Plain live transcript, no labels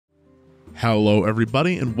Hello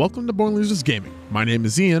everybody and welcome to Born Losers Gaming. My name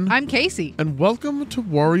is Ian. I'm Casey. And welcome to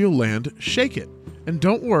Wario Land Shake It. And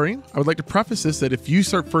don't worry, I would like to preface this that if you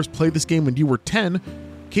first played this game when you were 10,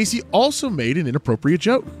 Casey also made an inappropriate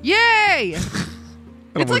joke. Yay!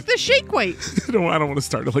 It's like the shake weight. I don't want to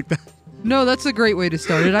start it like that. No, that's a great way to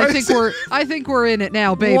start it. I think we're in it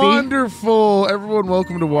now, baby. Wonderful. Everyone,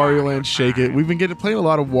 welcome to Wario Land Shake It. We've been playing a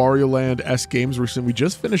lot of Wario Land-esque games recently. We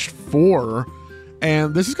just finished 4.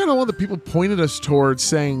 And this is kind of one that people pointed us towards,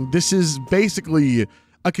 saying this is basically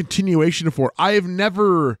a continuation of 4. I have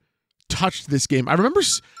never touched this game. I remember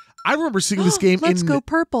seeing this game Let's go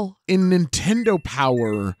purple. in Nintendo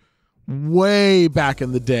Power way back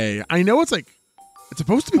in the day. I know it's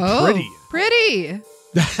supposed to be pretty. Pretty.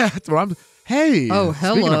 That's what I'm. Hey. Oh,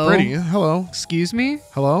 hello. Speaking of pretty, hello. Excuse me?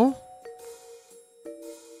 Hello?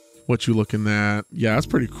 What you looking at? Yeah, that's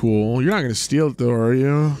pretty cool. You're not going to steal it though, are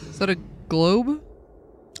you? Is that a globe?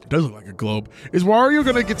 It does look like a globe. Is Wario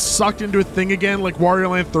gonna get sucked into a thing again like Wario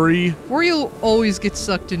Land 3? Wario always gets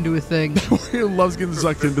sucked into a thing. Wario loves getting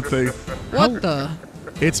sucked into things. What the?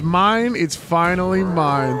 It's mine. It's finally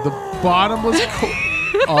mine. The bottomless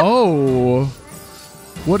Oh.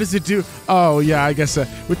 What does it do? Oh, yeah, I guess.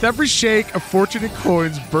 With every shake, a fortune in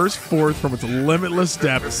coins burst forth from its limitless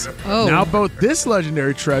depths. Oh. Now both this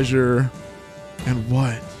legendary treasure and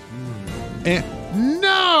what? And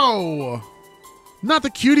no! Not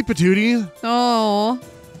the cutie patootie. Oh.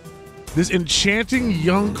 This enchanting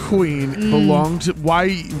young queen belonged to...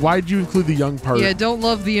 Why'd you include the young part? Yeah, don't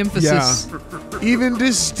love the emphasis. Yeah. Even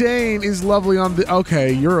disdain is lovely on the...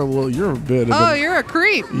 Okay, you're a bit of Oh, you're a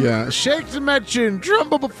creep. Yeah. Shake dimension,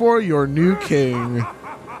 tremble before your new king.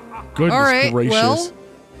 Goodness All right, gracious. well.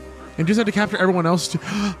 And just had to capture everyone else too.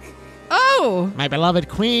 Oh. My beloved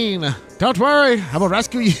queen. Don't worry, I will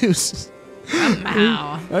rescue you.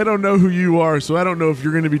 Wow. I don't know who you are, so I don't know if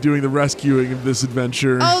you're going to be doing the rescuing of this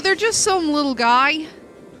adventure. Oh, they're just some little guy.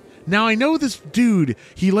 Now I know this dude.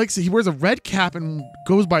 He wears a red cap and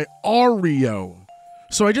goes by Ario.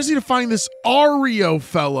 So I just need to find this Ario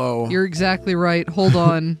fellow. You're exactly right. Hold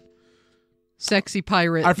on. Sexy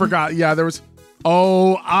pirate. I forgot. Yeah, there was.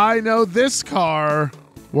 Oh, I know this car.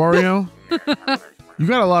 Wario, you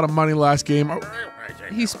got a lot of money last game.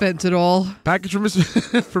 He spent it all. Package for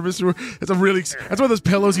Mr. for Mr. That's one of those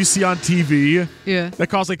pillows you see on TV. Yeah. That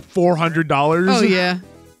costs like $400. Oh, yeah.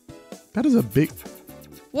 That is a big.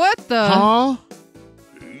 What the? Huh?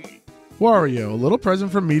 Wario, a little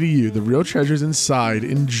present from me to you. The real treasure's inside.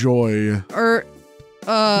 Enjoy.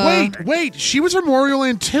 Wait. She was from Wario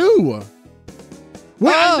Land 2.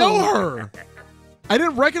 Wait, I know her. I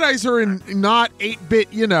didn't recognize her in not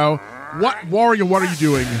 8-bit, you know. What? Wario, what are you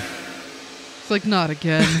doing? It's like, not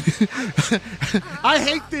again. I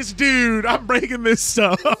hate this dude. I'm breaking this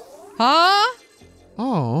stuff. Huh?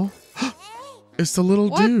 Oh. It's the little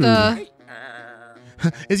What dude. the?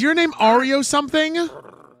 Is your name Ario something?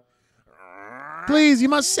 Please, you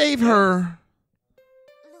must save her.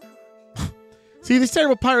 See, this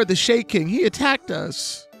terrible pirate, the Shake King, he attacked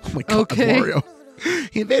us. Oh my god, Okay. Wario.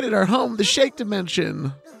 He invaded our home, the Shake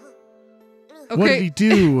Dimension. Okay. What did he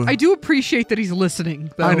do? I do appreciate that he's listening,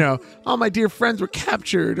 though. I know. All my dear friends were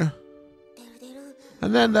captured.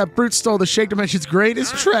 And then that brute stole the Shake Dimension's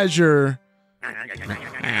greatest treasure.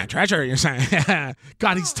 Treasure, you're saying?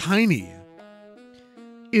 God, he's tiny.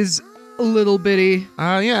 Is a little bitty.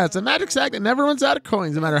 Yeah, it's a magic sack that never runs out of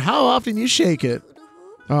coins, no matter how often you shake it.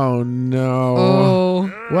 Oh, no.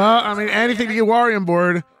 Oh. Well, I mean, anything to get Wario on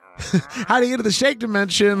board. How do you get to the Shake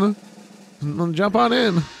Dimension? Jump on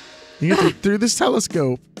in. You get through this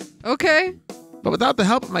telescope. Okay. But without the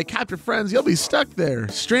help of my captured friends, you'll be stuck there,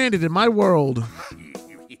 stranded in my world.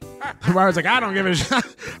 Mario's like, I don't give a shit.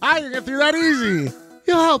 I can get through that easy.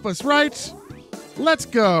 You'll help us, right? Let's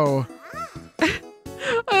go.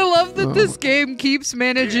 I love that this game keeps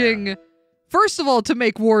managing, first of all, to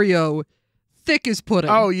make Wario thick as pudding.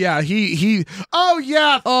 Oh, yeah. Oh,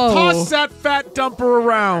 yeah. Oh. Toss that fat dumper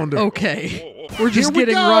around. Okay. We're just Here we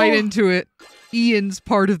getting go. right into it. Ian's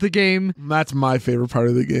part of the game. That's my favorite part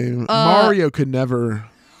of the game. Mario could never.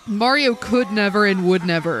 Mario could never and would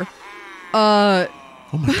never. Oh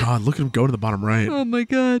my god, look at him go to the bottom right. Oh my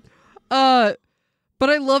god. But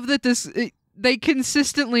I love that they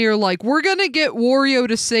consistently are like, we're gonna get Wario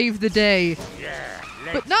to save the day.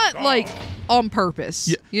 But not like on purpose.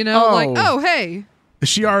 Yeah. You know, Oh. like, oh hey. Is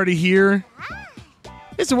she already here?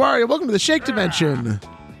 It's Wario, welcome to the Shake Dimension.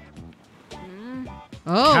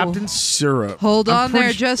 Oh. Captain Syrup. Hold I'm on there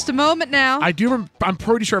pretty just a moment now. I'm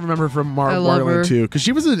pretty sure I remember her from I love Wario her. Land 2, because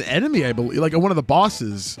she was an enemy, I believe, like one of the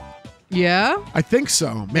bosses. Yeah? I think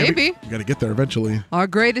so. Maybe. We gotta get there eventually. Our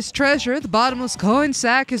greatest treasure, the bottomless coin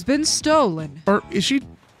sack, has been stolen. Or is she...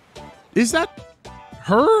 Is that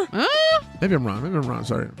her? Huh? Maybe I'm wrong.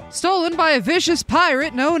 Sorry. Stolen by a vicious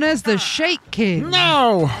pirate known as the Shake King.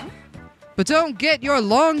 No! But don't get your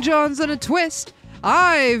long johns in a twist.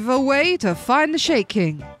 I've a way to find the Shake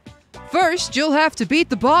King. First, you'll have to beat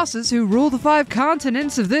the bosses who rule the 5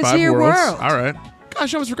 continents of this 5 here worlds. world. All right.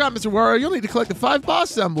 Gosh, I almost forgot, Mr. Wario. You'll need to collect the 5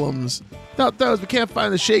 boss emblems. Without those, we can't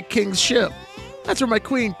find the Shake King's ship. That's where my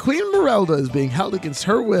queen, Queen Merelda, is being held against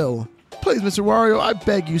her will. Please, Mr. Wario, I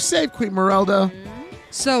beg you, save Queen Merelda.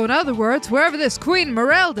 So, in other words, wherever this Queen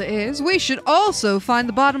Merelda is, we should also find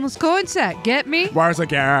the bottomless coin sack. Get me? Wario's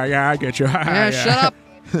like, yeah, I get you. Yeah, shut up.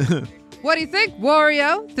 What do you think,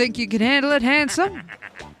 Wario? Think you can handle it, handsome?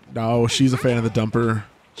 No, she's a fan of the dumper.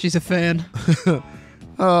 She's a fan.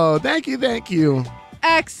 Oh, thank you.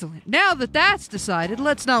 Excellent. Now that that's decided,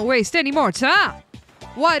 let's not waste any more time.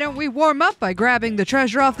 Why don't we warm up by grabbing the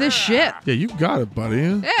treasure off this ship? Yeah, you got it, buddy.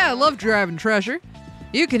 Yeah, I love grabbing treasure.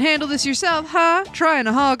 You can handle this yourself, huh? Trying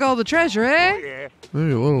to hog all the treasure, eh?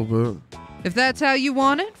 Maybe a little bit. If that's how you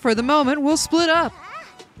want it, for the moment, we'll split up.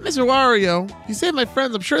 Mr. Wario, you saved my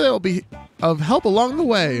friends. I'm sure they will be of help along the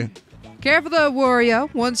way. Careful though,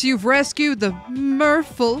 Wario. Once you've rescued the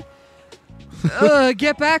Merful,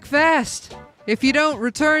 get back fast. If you don't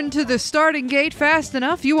return to the starting gate fast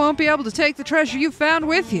enough, you won't be able to take the treasure you found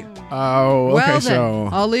with you. Oh, okay, Well then, so...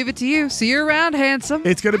 I'll leave it to you. See you around, handsome.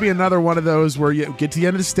 It's going to be another one of those where you get to the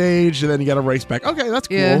end of the stage and then you got to race back. Okay, that's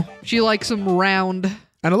cool. Yeah, she likes them round.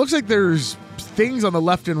 And it looks like there's things on the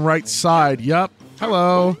left and right side. Yup.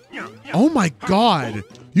 Hello. Oh my god.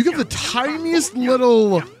 You get the tiniest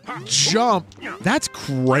little jump. That's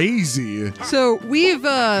crazy. So we've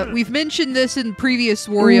mentioned this in previous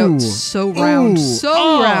Wario. Ooh. So round, Ooh. so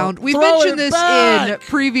Oh, round. We've throw mentioned it this back. in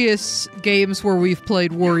previous games where we've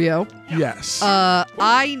played Wario. Yes.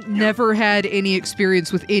 I never had any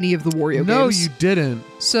experience with any of the Wario no, games. you didn't.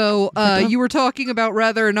 So you were talking about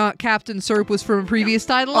whether or not Captain Syrup was from a previous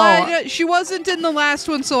title. Oh. She wasn't in the last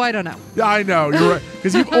one, so I don't know. I know, you're right.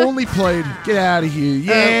 Because you've only played... Get out of here.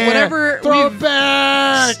 Yeah. Whatever Throw we've- it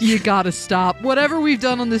back. You gotta stop. Whatever we've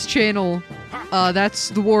done on this channel, that's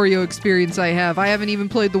the Wario experience I have. I haven't even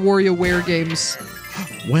played the WarioWare games.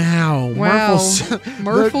 Wow. Wow.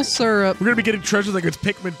 Merful Syrup. We're gonna be getting treasures like it's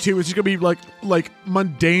Pikmin 2. It's just gonna be like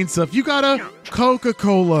mundane stuff. You got a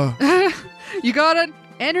Coca-Cola. You got an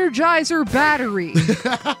Energizer battery.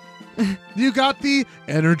 You got the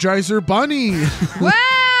Energizer Bunny. Wow!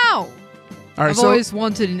 All right, I've so always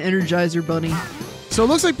wanted an Energizer bunny. it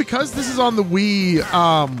looks like because this is on the Wii,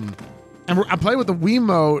 and I'm playing with the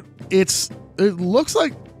Wiimote. It looks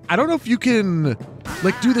like I don't know if you can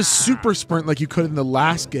like do the super sprint like you could in the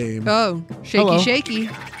last game. Oh, shaky, Hello. shaky.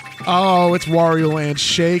 Oh, it's Wario Land.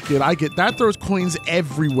 Shake it. I get that. Throws coins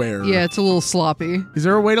everywhere. Yeah, it's a little sloppy. Is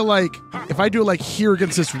there a way to like if I do like here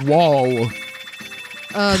against this wall?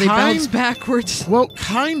 They bounce backwards. Well,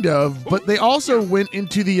 kind of, but they also went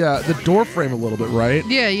into the door frame a little bit, right?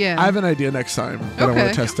 Yeah, yeah. I have an idea next time that I want Okay.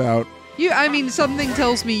 to test out. I mean, something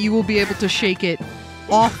tells me you will be able to shake it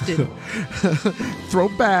often. Throw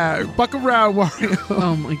back, buck around, Wario.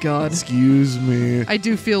 Oh my god. Excuse me. I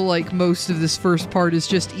do feel like most of this first part is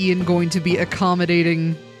just Ian going to be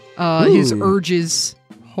accommodating his Ooh. urges.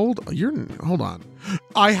 Hold on.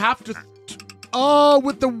 I have to. Oh,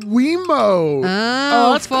 with the Wiimote.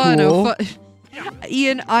 Oh, that's fun. cool. Oh, fun.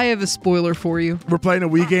 Ian, I have a spoiler for you. We're playing a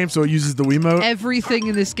Wii game, so it uses the Wiimote. Everything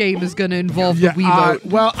in this game is going to involve Yeah, the Wiimote.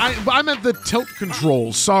 well, I meant the tilt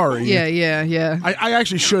controls. Sorry. Yeah. I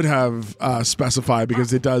actually should have specified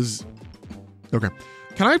because it does. Okay.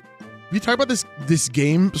 Can you talk about this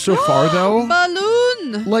game so far though?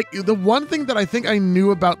 Balloon! Like the one thing that I think I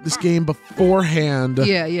knew about this game beforehand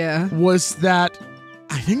Yeah. was that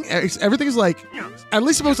I think everything's like at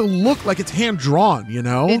least supposed to look like it's hand drawn, you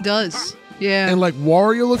know? It does. Yeah. And like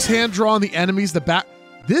Wario looks hand drawn, the enemies, the back.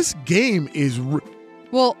 This game is.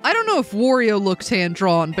 Well, I don't know if Wario looks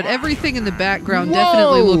hand-drawn, but everything in the background Whoa!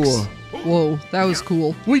 definitely looks... Whoa, that was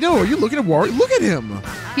cool. Wait, no, are you looking at Wario? Look at him.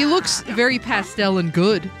 He looks very pastel and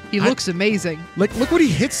good. He looks amazing. Like, look what he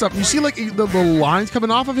hits up. You see, like, the lines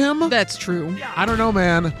coming off of him? That's true. I don't know,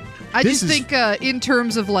 man. I This just is- think in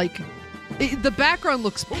terms of, like... the background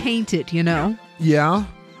looks painted, you know? Yeah?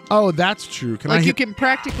 Oh, that's true. Can I Like, you hit? can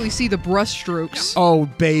practically see the brush strokes. Oh,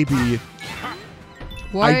 baby.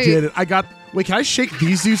 Why? I did it. I got... Wait, can I shake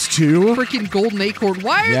these dudes too? Freaking golden acorn.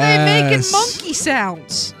 Why are they making Yes. monkey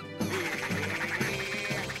sounds?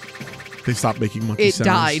 They stopped making monkey It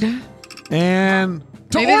sounds. died. And...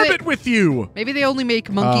 To Maybe orbit with you! Maybe they only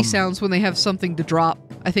make monkey sounds when they have something to drop.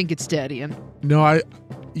 I think it's dead, Ian. No,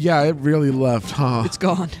 yeah, it really left, huh? It's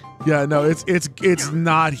gone. Yeah, no, it's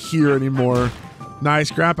not here anymore.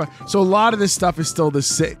 Nice, Grandpa. So a lot of this stuff is still the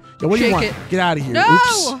same. Yo, what do you want? It. Get out of here. No!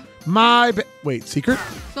 Oops. Wait, secret?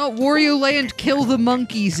 It's not Wario Land. Kill the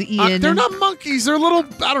monkeys, Ian. They're not monkeys. They're little,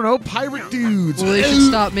 I don't know, pirate dudes. Well, they should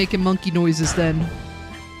stop making monkey noises then.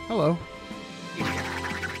 Hello.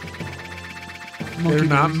 Monkey They're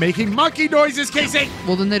not noise. making monkey noises, Casey.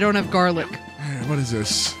 Well, then they don't have garlic. What is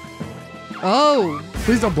this? Oh.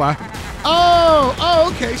 Please don't black.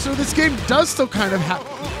 Oh, okay. So this game does still kind of have.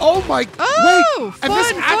 Oh my! Oh, wait, and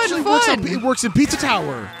this actually works. fun. It works in Pizza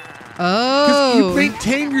Tower. Oh. Because you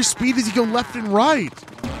maintain your speed as you go left and right.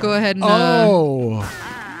 Go ahead and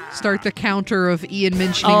start the counter of Ian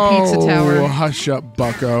mentioning Pizza Tower. Oh, hush up,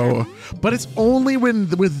 bucko. But it's only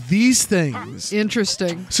with these things.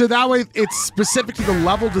 Interesting. So that way it's specific to the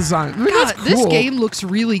level design. I mean, God, that's cool. this game looks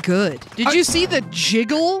really good. Did you see the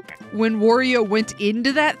jiggle when Wario went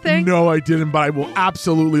into that thing? No, I didn't, but I will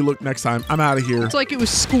absolutely look next time. I'm out of here. It's like it was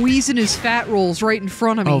squeezing his fat rolls right in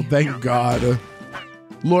front of me. Oh, thank God.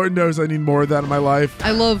 Lord knows I need more of that in my life.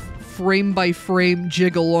 I love frame by frame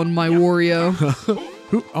jiggle on my Wario.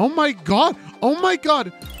 Oh my God. Oh my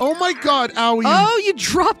God. Oh my God, owie. Oh, you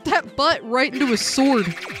dropped that butt right into a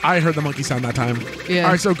sword. I heard the monkey sound that time. Yeah.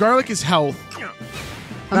 All right, so garlic is health.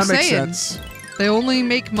 That makes saying. sense. They only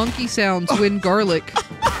make monkey sounds when garlic.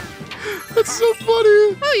 That's so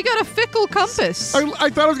funny. Oh, you got a fickle compass. I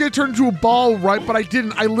thought I was going to turn into a ball, right? But I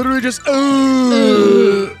didn't. I literally just...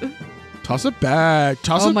 Toss it back.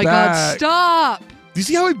 Toss it back. Oh my God, stop. Do you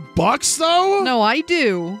see how he bucks, though? No, I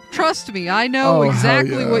do. Trust me, I know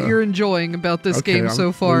exactly what you're enjoying about this game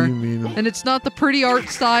so far. What do you mean? And it's not the pretty art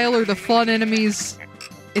style or the fun enemies.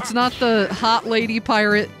 It's not the hot lady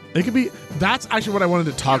pirate. It could be... That's actually what I wanted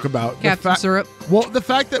to talk about. Captain Syrup. Well, the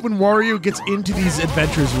fact that when Wario gets into these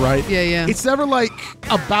adventures, right? Yeah. It's never like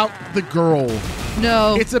about the girl.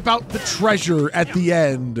 No. It's about the treasure at the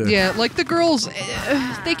end. Yeah, like the girls,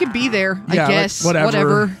 they can be there, I guess. Like,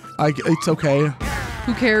 whatever. It's okay.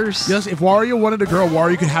 Who cares? Yes, if Wario wanted a girl,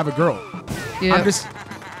 Wario could have a girl. Yeah. I'm just...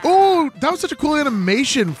 Oh, that was such a cool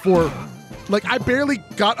animation for... Like, I barely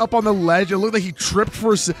got up on the ledge. It looked like he tripped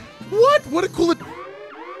for a... What? What a cool...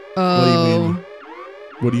 Oh. What do you mean?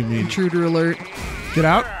 What do you mean? Intruder alert. Get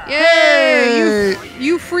out. Yay!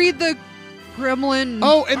 You freed the gremlin.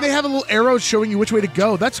 Oh, and they have a little arrow showing you which way to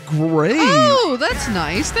go. That's great. Oh, that's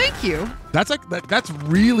nice. Thank you. That's like that's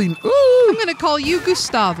really. Ooh. I'm gonna call you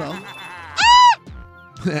Gustavo.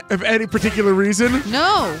 If any particular reason?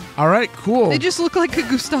 No. All right, cool. They just look like a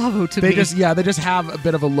Gustavo to me. They just have a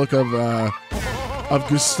bit of a look of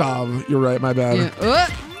Gustav. You're right. My bad. Yeah.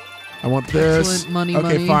 I want this. Excellent. Money,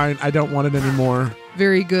 okay, money. fine. I don't want it anymore.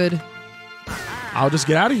 Very good. I'll just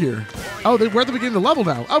get out of here. Oh, we're at the beginning of the level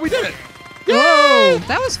now. Oh, we did it. Whoa!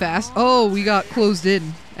 That was fast. Oh, we got closed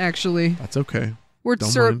in, actually. That's okay. Where'd Don't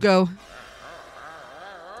syrup mind. go?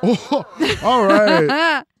 Oh, all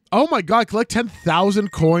right. Oh my God, collect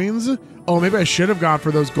 10,000 coins? Oh, maybe I should have gone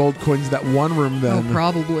for those gold coins in that one room then. Oh,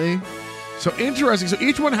 probably. So interesting. So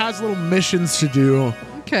each one has little missions to do.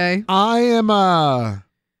 Okay.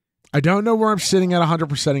 I don't know where I'm sitting at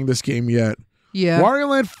 100%ing this game yet. Yeah. Wario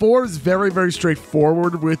Land 4 is very, very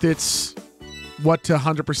straightforward with its what to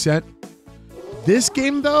 100%. This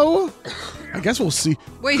game, though, I guess we'll see.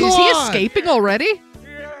 Wait, God! is he escaping already?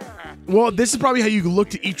 Well, this is probably how you look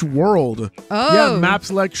to each world. Oh. Yeah, map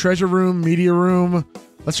select, treasure room, media room.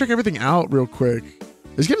 Let's check everything out real quick.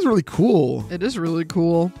 This game is really cool. It is really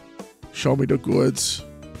cool. Show me the goods.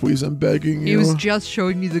 Please, I'm begging He you. was just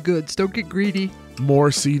showing me the goods. Don't get greedy. More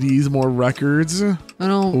CDs, more records. I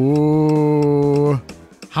don't. Ooh.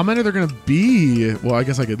 How many are there going to be? Well, I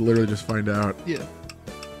guess I could literally just find out. Yeah.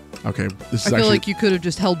 Okay. This is I feel actually... like you could have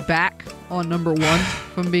just held back on number 1,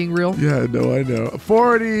 if I'm being real. Yeah, no, I know.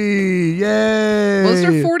 40! Yay! Was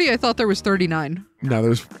there 40? I thought there was 39. No,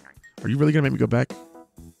 there's... Are you really going to make me go back?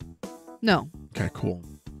 No. Okay, cool.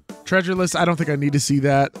 Treasure list, I don't think I need to see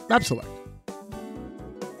that. Map select.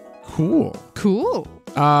 Cool. Cool.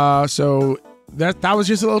 So that was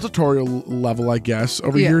just a little tutorial level, I guess.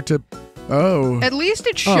 Over here to... Oh. At least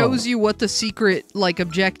it shows you what the secret, like,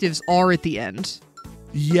 objectives are at the end.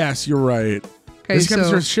 Yes, you're right. Okay, this comes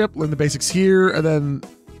so... to a ship, learn the basics here, and then...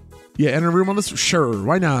 Yeah, enter a room on this? Sure,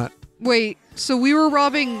 why not? Wait, so we were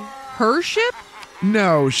robbing her ship?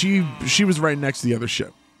 No, she was right next to the other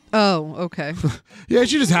ship. Oh, okay. Yeah,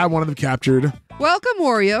 she just had one of them captured. Welcome,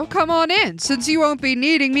 Wario. Come on in. Since you won't be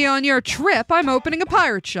needing me on your trip, I'm opening a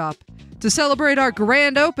pirate shop. To celebrate our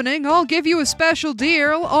grand opening, I'll give you a special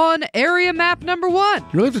deal on area map number 1. You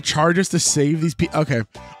really have to charge us to save these people? Okay.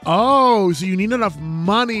 Oh, so you need enough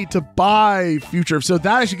money to buy future. So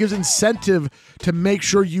that actually gives incentive to make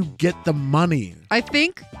sure you get the money. I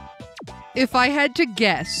think if I had to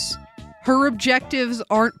guess, her objectives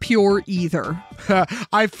aren't pure either.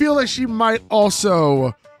 I feel like she might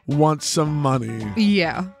also want some money.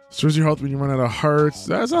 Yeah. Stores your health when you run out of hearts.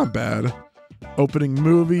 That's not bad. Opening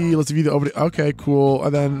movie. Let's view the opening. Okay, cool.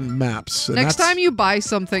 And then maps. And Next time you buy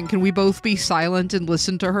something, can we both be silent and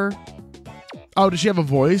listen to her? Oh, does she have a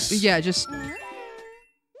voice? Yeah, just...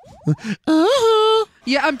 Uh-huh.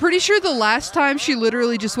 Yeah, I'm pretty sure the last time she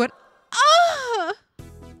literally just went, ah!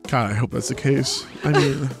 God, I hope that's the case. I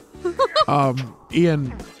mean,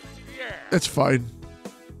 Ian, it's fine.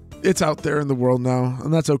 It's out there in the world now,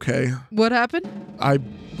 and that's okay. What happened?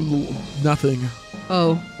 Nothing.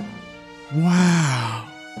 Oh. Wow.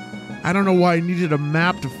 I don't know why I needed a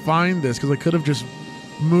map to find this, because I could have just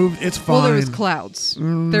moved. It's fine. Well, there was clouds.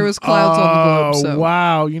 There was clouds on the globe, so.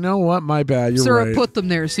 Wow. You know what? My bad. You're Sarah right. put them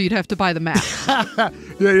there, so you'd have to buy the map. Yeah,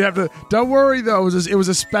 you have to. Don't worry, though. It was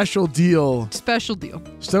a special deal. Special deal.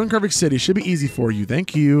 Stone Carving City should be easy for you.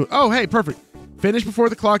 Thank you. Oh, hey, perfect. Finish before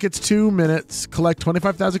the clock hits 2 minutes. Collect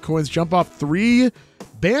 25,000 coins. Jump off 3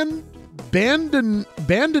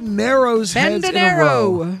 bandineros heads in a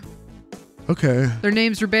row. Okay. Their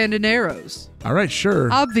names are Bandineros. All right,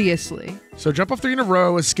 sure. Obviously. So jump off 3 in a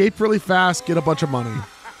row, escape really fast, get a bunch of money.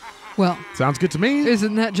 Well. Sounds good to me.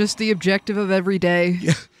 Isn't that just the objective of every day?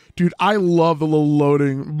 Yeah. Dude, I love the little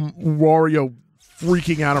loading Wario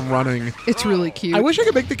freaking out and running. It's really cute. I wish I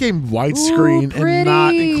could make the game widescreen and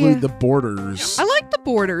not include the borders. I like the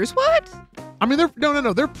borders. What? I mean, they're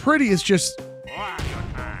pretty. It's just,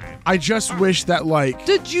 I just wish that, like...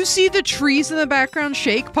 Did you see the trees in the background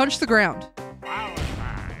shake? Punch the ground.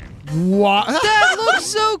 What? That looks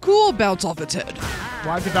so cool. Bounce off its head.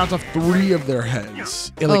 Why did they bounce off 3 of their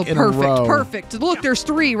heads? In a row. Perfect. Look, there's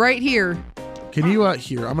 3 right here. Can you,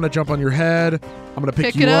 here, I'm going to jump on your head. I'm going to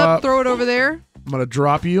pick you it up. Throw it over there. I'm going to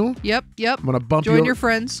drop you. Yep. I'm going to bump you. Join your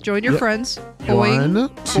friends. Join your friends. 1, Boing.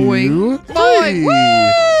 2, Boing. 3. Boing. Woo!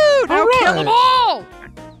 Now kill them all!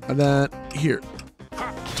 And then, here.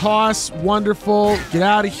 Toss. Wonderful. Get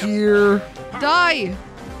out of here. Die.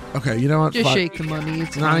 Okay, you know what? Just shake the money.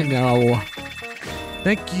 It's I fine. know.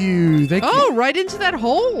 Thank you. Oh, right into that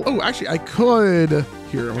hole. Oh, actually, I could.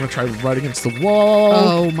 Here, I'm going to try right against the wall.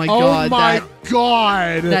 Oh, my God. Oh, my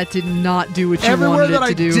God. That did not do what you Everywhere wanted it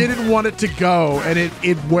to do. I didn't want it to go, and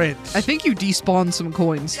it went. I think you despawned some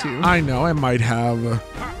coins, too. I know, I might have.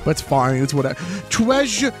 But it's fine. It's whatever.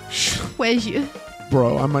 Treasure.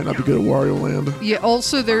 Bro, I might not be good at Wario Land. Yeah,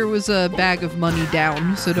 also there was a bag of money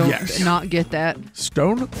down, so don't not get that.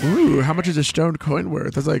 Stone? Ooh, how much is a stone coin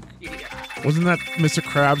worth? That's like... Wasn't that Mr.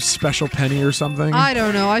 Krabs' special penny or something? I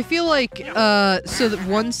don't know. I feel like, so that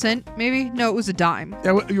 1 cent, maybe? No, it was a dime.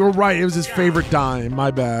 Yeah, you're right. It was his favorite dime.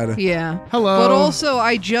 My bad. Yeah. Hello. But also,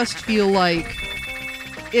 I just feel like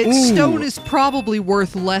stone is probably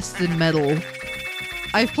worth less than metal.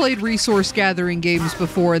 I've played resource gathering games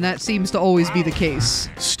before, and that seems to always be the case.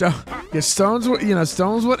 Stones, stones,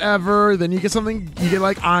 whatever. Then you get something, you get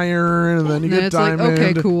like iron, and then you get diamond.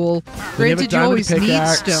 Like, okay, cool. Granted, you always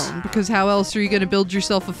pickaxe. need stone, because how else are you going to build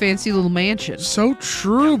yourself a fancy little mansion? So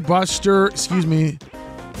true, Buster. Excuse me.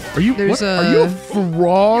 Are you a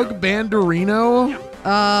frog banderino?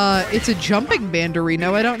 It's a jumping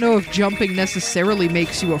banderino. I don't know if jumping necessarily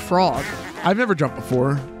makes you a frog. I've never jumped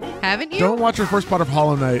before. Haven't you? Don't watch our first part of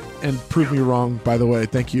Hollow Knight and prove me wrong, by the way.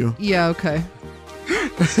 Thank you. Yeah, okay.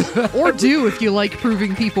 Or do if you like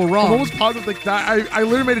proving people wrong. What was positive like that? I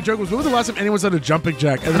literally made a joke. When was the last time anyone said a jumping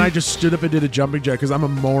jack? And then I just stood up and did a jumping jack because I'm a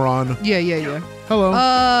moron. Yeah. Hello.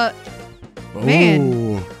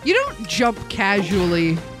 Man, you don't jump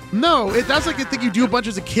casually. No, that's like a thing you do a bunch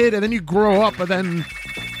as a kid, and then you grow up, and then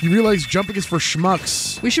you realize jumping is for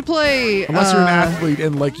schmucks. We should play... Unless you're an athlete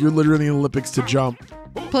and like you're literally in the Olympics to jump.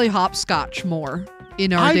 Play hopscotch more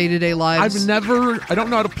in our day-to-day lives. I don't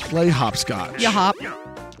know how to play hopscotch. You hop.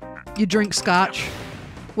 You drink scotch.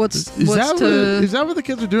 Is that what the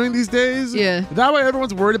kids are doing these days? Yeah. That way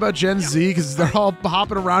everyone's worried about Gen Z because they're all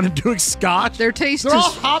hopping around and doing scotch. They're all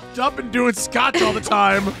hopped up and doing scotch all the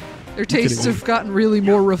time. Their tastes have gotten really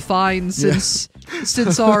more refined since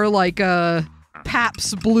our like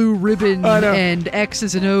Pabst Blue Ribbon and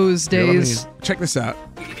X's and O's days. Check this out.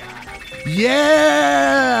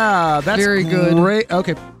 Yeah, that's very good. Great.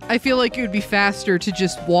 Okay. I feel like it would be faster to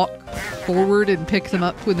just walk forward and pick them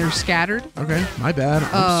up when they're scattered. Okay, my bad.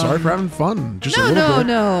 I'm sorry for having fun. Just a little bit.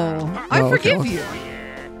 No. I forgive you.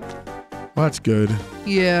 That's good.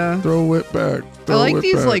 Yeah. Throw it back. I like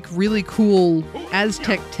these back. like really cool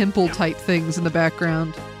Aztec temple type things in the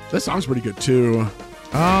background. This song's pretty good too.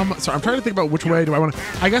 So I'm trying to think about which way do I want to.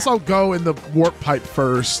 I guess I'll go in the warp pipe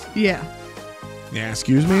first. Yeah. Yeah,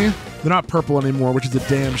 excuse me. They're not purple anymore, which is a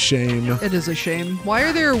damn shame. It is a shame. Why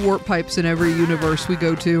are there warp pipes in every universe we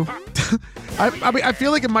go to? I mean, I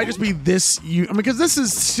feel like it might just be this. Because this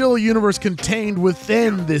is still a universe contained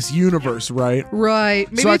within this universe, right?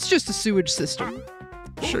 Right. Maybe So it's just a sewage system.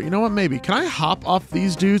 Sure. You know what? Maybe. Can I hop off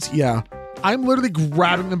these dudes? Yeah. I'm literally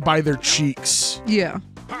grabbing them by their cheeks. Yeah.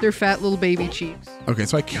 They're fat little baby cheeks. Okay,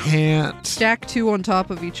 so I can't Stack 2 on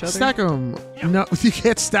top of each other. stack them. No, you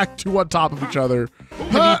can't stack 2 on top of each other.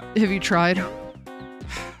 Have you tried?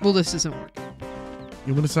 Well, this isn't working.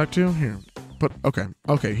 You want to stack 2? Here. But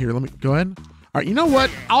okay. Here, let me go ahead. All right. You know what?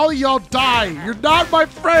 All y'all die. You're not my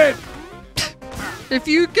friend. If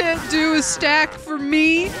you can't do a stack for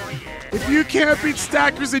me. If you can't beat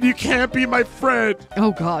stackers, then you can't be my friend.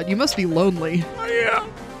 Oh God, you must be lonely. Yeah.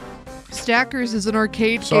 Stackers is an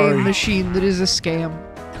arcade Sorry. game machine that is a scam.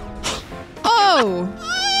 Oh!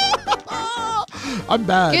 I'm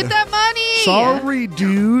bad. Get that money! Sorry,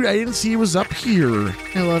 dude. I didn't see it was up here.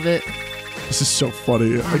 I love it. This is so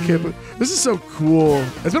funny. I can't. This is so cool.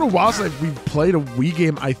 It's been a while since we've played a Wii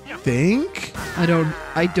game. I think. I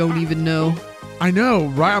don't even know. I know,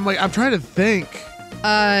 right? I'm trying to think.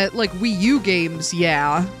 Like Wii U games,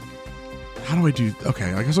 yeah. How do I do?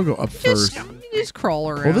 Okay, I guess I'll go up first. Just crawl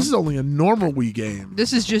around. Well, this is only a normal Wii game.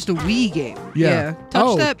 This is just a Wii game. Yeah.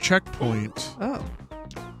 Touch that. Checkpoint. Oh.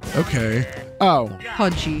 Okay. Oh.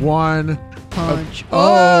 Punchy. 1. Punch.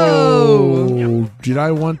 Oh. Did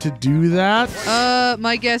I want to do that?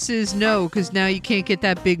 My guess is no, because now you can't get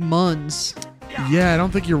that big muns. Yeah, I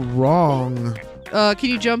don't think you're wrong. Can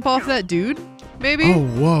you jump off that dude? Maybe? Oh,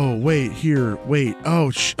 whoa. Wait, here. Wait.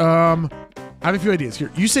 Oh, I have a few ideas. Here,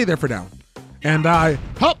 you stay there for now. And I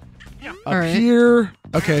hop up right. here.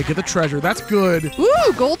 Okay, get the treasure. That's good.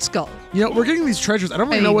 Ooh, gold skull. You know, we're getting these treasures. I don't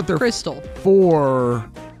really know what they're crystal for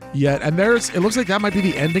yet. And it looks like that might be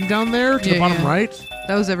the ending down there to the bottom right.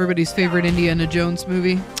 That was everybody's favorite Indiana Jones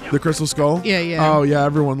movie. The Crystal Skull? Yeah. Oh, yeah,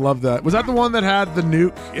 everyone loved that. Was that the one that had the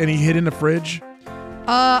nuke and he hid in the fridge?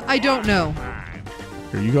 I don't know.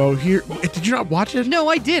 Here you go. Here. Did you not watch it? No,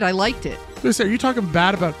 I did. I liked it. Listen, are you talking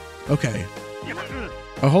bad about... Okay.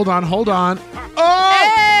 Oh, hold on. Oh!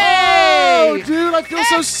 Hey! Oh, dude, I feel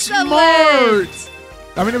so Excellent! smart.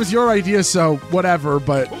 I mean, it was your idea, so whatever,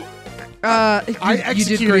 but... I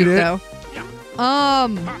executed you did great, it. though.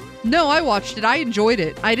 No, I watched it. I enjoyed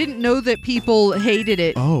it. I didn't know that people hated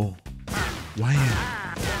it. Oh.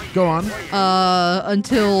 Wow. Go on.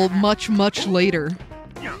 Until much, much later.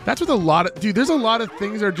 That's with a lot of... Dude, there's a lot of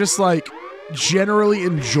things that are just, like, generally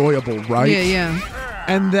enjoyable, right? Yeah.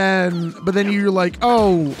 And then... But then you're like,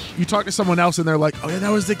 oh... You talk to someone else and they're like, oh, yeah, that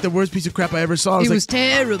was, like, the worst piece of crap I ever saw. It was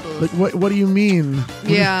terrible. Like, what do you mean?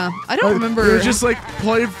 Yeah. I don't remember. It was just, like,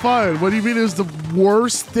 played fun. What do you mean it was the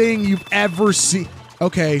worst thing you've ever seen?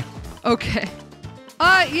 Okay.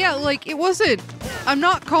 Yeah, like, it wasn't... I'm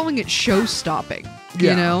not calling it show-stopping,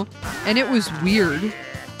 Yeah. you know? And it was weird.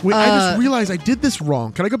 Wait, I just realized I did this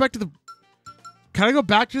wrong. Can I go back to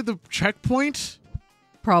the checkpoint?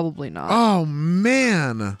 Probably not. Oh,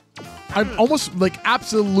 man. I almost, like,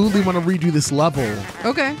 absolutely want to redo this level.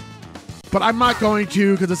 Okay. But I'm not going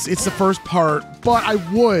to because it's the first part. But I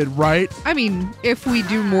would, right? I mean, if we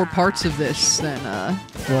do more parts of this, then,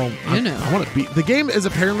 Well, know. I want to beat... The game is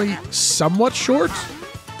apparently somewhat short.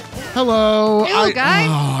 Hello. Hello, guy.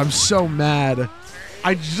 Oh, I'm so mad.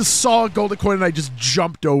 I just saw a golden coin and I just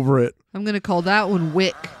jumped over it. I'm going to call that one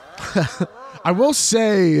Wick. I will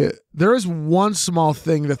say there is one small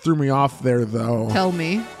thing that threw me off there, though. Tell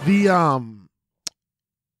me.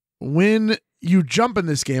 When you jump in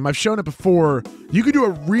this game, I've shown it before, you can do a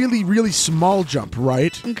really, really small jump,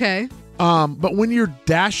 right? Okay. But when you're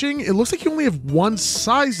dashing, it looks like you only have one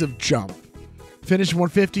size of jump. Finish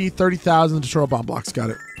 150, 30,000, destroy bomb blocks. Got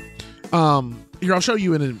it. Here, I'll show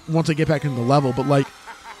you once I get back into the level, but like,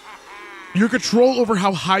 your control over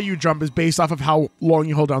how high you jump is based off of how long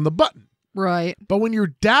you hold down the button. Right. But when you're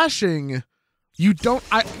dashing, you don't,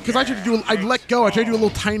 because I tried to do, I let go, I tried to do a little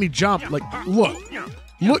tiny jump. Like, look,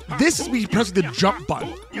 this is me pressing the jump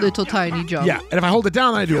button. Little tiny jump. Yeah, and if I hold it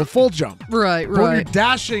down, then I do a full jump. Right. But when you're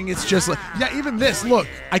dashing, it's just like, yeah, even this, look,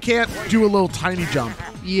 I can't do a little tiny jump.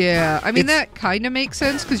 Yeah, I mean, that kind of makes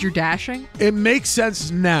sense because you're dashing. It makes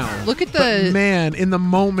sense now. Look at but man, in the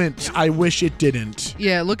moment, I wish it didn't.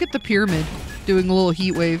 Yeah, look at the pyramid doing a little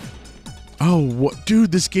heat wave. Oh,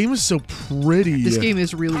 dude, this game is so pretty. This game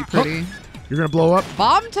is really pretty. You're gonna blow up?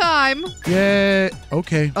 Bomb time. Yeah.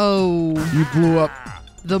 Okay. Oh. You blew up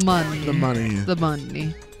The money. the money. The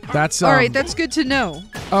money. That's All right, that's good to know.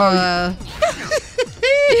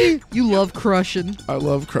 You love crushing. I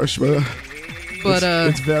love Crush, but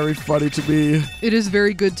it's very funny to me. It is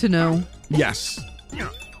very good to know. Yes.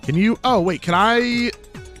 Can you? Oh wait, can I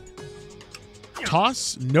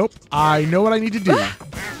toss? Nope. I know what I need to do.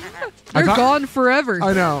 They're gone forever.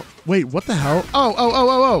 I know. Wait, what the hell?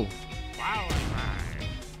 Oh.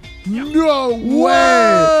 No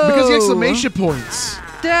way! Because the exclamation points.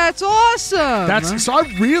 That's awesome.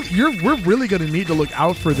 We're really gonna need to look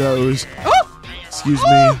out for those. Oh! Excuse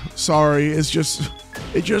me. Sorry. It just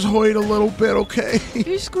hoyed a little bit, okay?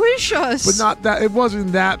 You squish us. But not that. It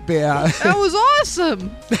wasn't that bad. That was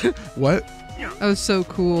awesome. What? That was so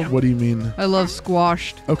cool. What do you mean? I love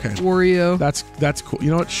squashed. Okay. Wario. That's cool.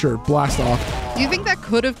 You know what? Sure. Blast off. Do you think that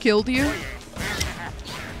could have killed you?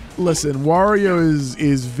 Listen, Wario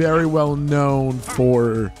is very well known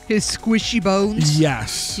for his squishy bones.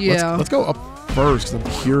 Yes. Yeah. Let's go up first. I'm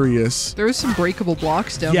curious. There was some breakable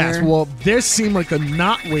blocks down there. Yes. Well, this seemed like the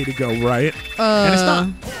not way to go, right? And it's not.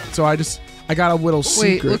 So I got a little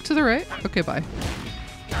secret. Wait. Look to the right. Okay. Bye.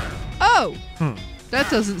 Oh. That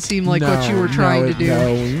doesn't seem like what you were trying to do.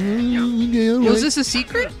 No. Was this a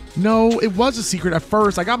secret? No, it was a secret at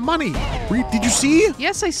first. I got money. Did you see?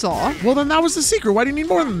 Yes, I saw. Well, then that was the secret. Why do you need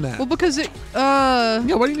more than that? Well, because it.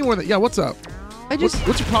 Yeah, why do you need more than that? Yeah, what's up?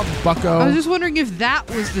 What's your problem, bucko? I was just wondering if that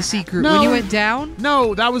was the secret No. when you went down.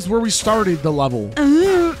 No, that was where we started the level.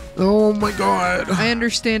 Oh my god. I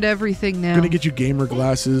understand everything now. I'm gonna get you gamer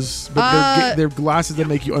glasses, but they're glasses that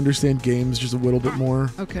make you understand games just a little bit more.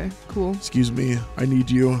 Okay, cool. Excuse me, I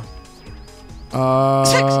need you.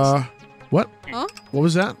 What? Huh? What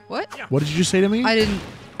was that? What? What did you just say to me? I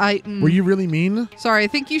didn't. Were you really mean? Sorry, I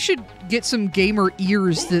think you should get some gamer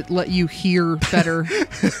ears that let you hear better.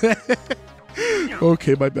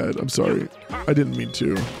 Okay, my bad. I'm sorry. I didn't mean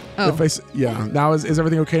to. Oh. Yeah. Now is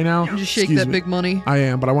everything okay now? Just shake Excuse that me. big money. I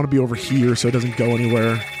am, but I want to be over here so it doesn't go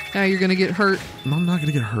anywhere. Now you're gonna get hurt. I'm not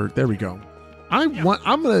gonna get hurt. There we go. I'm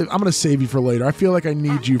gonna save you for later. I feel like I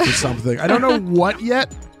need you for something. I don't know what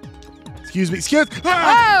yet. Excuse me.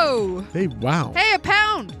 Oh! Hey, wow. Hey, a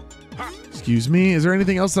pound. Excuse me. Is there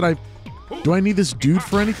anything else that do I need this dude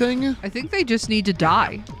for anything? I think they just need to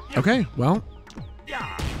die. Okay, well.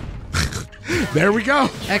 There we go.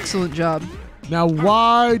 Excellent job. Now,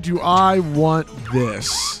 why do I want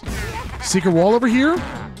this? Secret wall over here?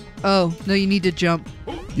 Oh, no, you need to jump.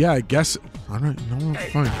 Yeah, I guess. All right, no,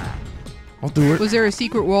 fine. I'll do it. Was there a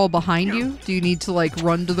secret wall behind you? Do you need to, like,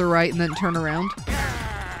 run to the right and then turn around?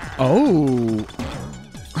 Oh.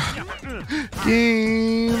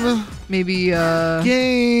 Game. Maybe,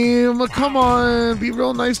 Game. Come on. Be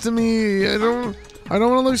real nice to me. I don't want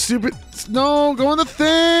to look stupid. No, go on the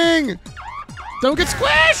thing. Don't get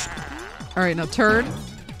squished. All right, now turn.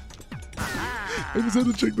 I just had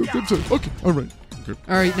to check the website. Okay, all right. Okay.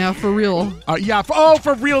 All right, now for real. Yeah.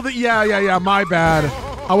 For real. Yeah. My bad.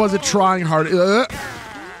 I wasn't trying hard.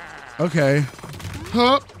 Okay.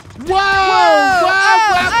 Huh. Whoa!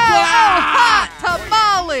 Hot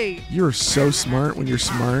tamale! You're so smart when you're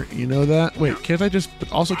smart. You know that? Wait, can't I just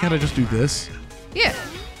do this? Yeah.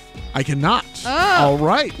 I cannot. Oh. All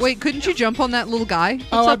right. Wait, couldn't you jump on that little guy?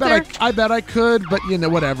 I bet I could, but you know,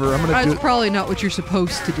 whatever. I'm gonna do That's it. probably not what you're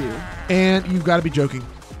supposed to do. And you've got to be joking.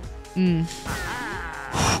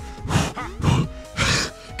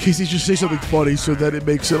 Casey, just say something funny so that it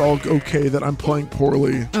makes it all okay that I'm playing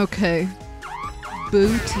poorly. Okay.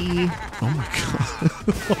 Booty. Oh my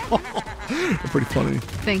god. That's pretty funny.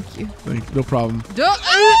 Thank you. No problem.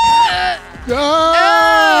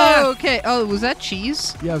 Oh, okay. Oh, was that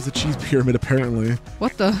cheese? Yeah, it was the cheese pyramid, apparently.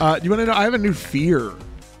 What the? You want to know? I have a new fear.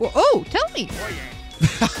 Well, oh, tell me.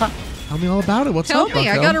 Tell me all about it. What's Tell up, me.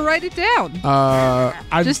 I bucko? gotta write it down.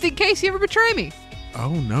 Just in case you ever betray me.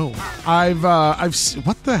 Oh no.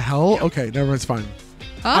 What the hell? Okay, never mind. It's fine.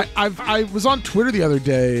 Huh? I was on Twitter the other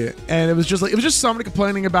day, and it was just somebody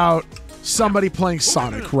complaining about somebody playing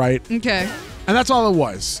Sonic, right? Okay. And that's all it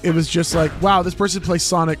was. It was just like, wow, this person plays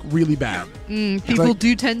Sonic really bad. People like,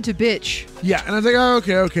 do tend to bitch. Yeah, and I was like, oh,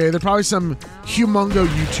 okay. They're probably some humongo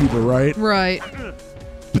YouTuber, right? Right.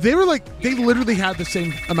 But they literally had the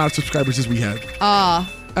same amount of subscribers as we had.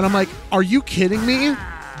 And I'm like, are you kidding me?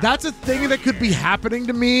 That's a thing that could be happening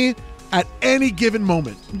to me at any given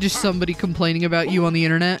moment. Just somebody complaining about you on the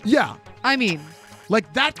internet? Yeah. I mean,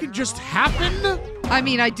 like that could just happen.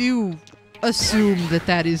 I do assume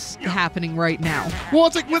that is happening right now. Well,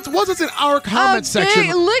 it's like, what was it in our comment section?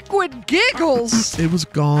 Liquid giggles. It was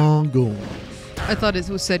gongo. I thought it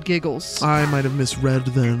was said giggles. I might have misread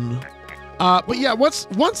then. But yeah, once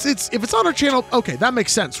if it's on our channel, okay, that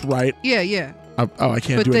makes sense, right? Yeah. Oh, I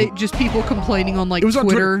can't But do it. just people complaining on like It was on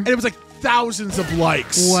Twitter. and it was like thousands of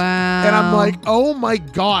likes. Wow. And I'm like, oh my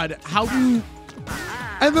god, how do you?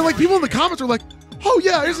 And then like people in the comments are like, oh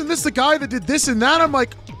yeah, isn't this the guy that did this and that? I'm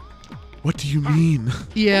like, what do you mean?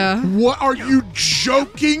 Yeah. What, are you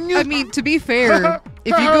joking? I mean, to be fair,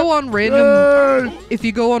 if you go on random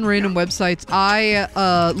websites,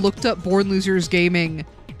 I looked up Born Losers Gaming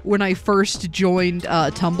when I first joined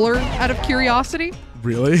Tumblr out of curiosity.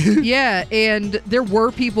 Really? Yeah, and there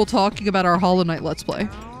were people talking about our Hollow Knight Let's Play.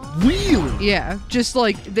 Really? Yeah, just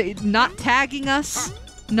like not tagging us,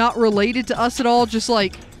 not related to us at all. Just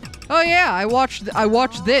like, oh yeah, I watched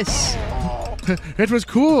this. It was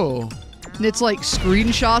cool. And it's like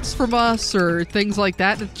screenshots from us or things like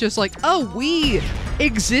that. It's just like, oh, we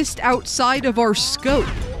exist outside of our scope.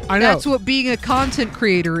 I know. That's what being a content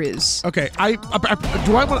creator is. Okay,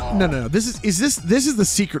 do I want? No. This is the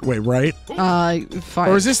secret way, right? Fine.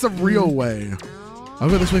 Or is this the real way? I'll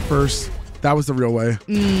go this way first. That was the real way.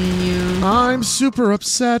 Yeah. I'm super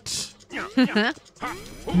upset.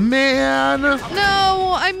 Man.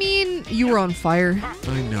 No, I mean, you were on fire.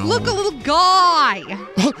 I know. Look, a little guy.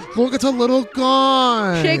 Look, it's a little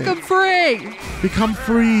guy. Shake him free. Become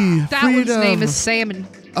free. That Freedom. one's name is Salmon.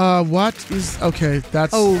 What is? Okay,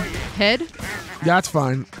 that's. Oh, head? That's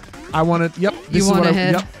fine. I want it. Yep. You want a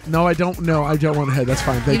head? Yep. No, I don't. No, I don't want a head. That's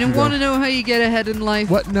fine. Thank you. You don't want to know how you get ahead in life?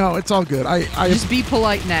 What? No, it's all good. I Just be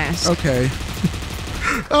polite and ask. Okay.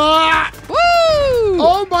 Ah! Woo!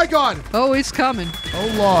 Oh my god! Oh, it's coming.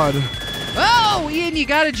 Oh lord. Oh, Ian, you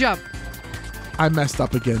gotta jump. I messed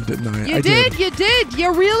up again, didn't I? You did.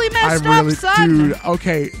 You really messed I really, up, son. dude.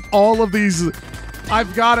 Okay, all of these.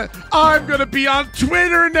 I've got it. I'm gonna be on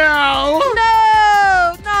Twitter now.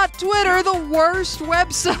 No, not Twitter, the worst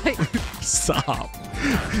website. Stop.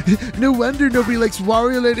 No wonder nobody likes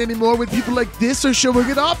Wario Land anymore when people like this are showing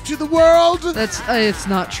it off to the world. That's it's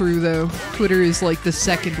not true though. Twitter is like the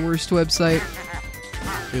second worst website.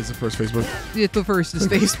 It's the first Facebook. The first is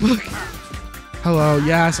Facebook. Hello.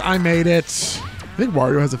 Yes, I made it. I think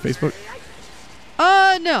Wario has a Facebook.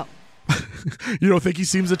 No. You don't think he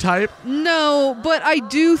seems the type? No, but I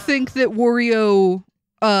do think that Wario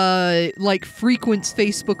like frequents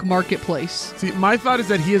Facebook Marketplace. See, my thought is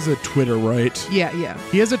that he has a Twitter, right? Yeah.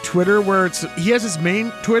 He has a Twitter where he has his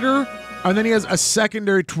main Twitter, and then he has a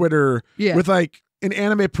secondary Twitter with like an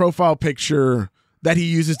anime profile picture that he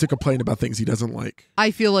uses to complain about things he doesn't like.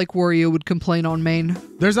 I feel like Wario would complain on main.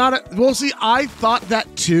 There's not a... Well, see, I thought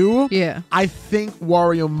that too. Yeah. I think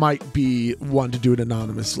Wario might be one to do it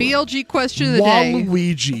anonymously. BLG question of the day.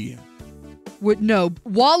 Waluigi. No,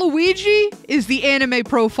 Waluigi is the anime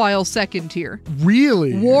profile second tier.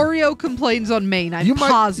 Really? Wario complains on main. I'm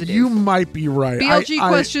positive. You might be right. BLG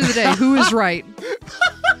question of the day. Who is right?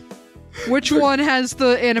 Which one has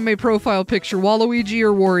the anime profile picture, Waluigi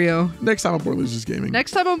or Wario? Next time on Board Losers Gaming.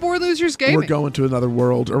 Next time on Board Losers Gaming. We're going to another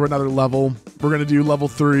world or another level. We're going to do level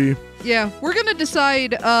 3. Yeah, we're going to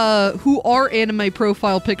decide who our anime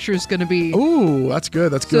profile picture is going to be. Ooh, that's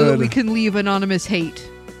good. That's good. So that we can leave anonymous hate.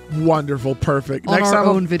 Wonderful. Perfect. On our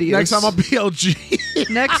own videos. Next time on BLG.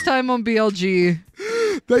 Next time on BLG.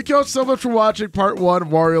 Thank you all so much for watching part 1 of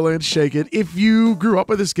Wario Land Shake It. If you grew up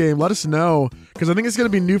with this game, let us know, because I think it's going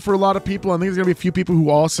to be new for a lot of people. I think there's going to be a few people who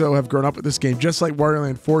also have grown up with this game, just like Wario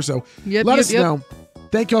Land 4. So let us know.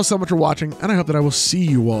 Thank you all so much for watching, and I hope that I will see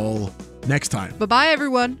you all next time. Bye-bye,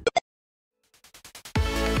 everyone.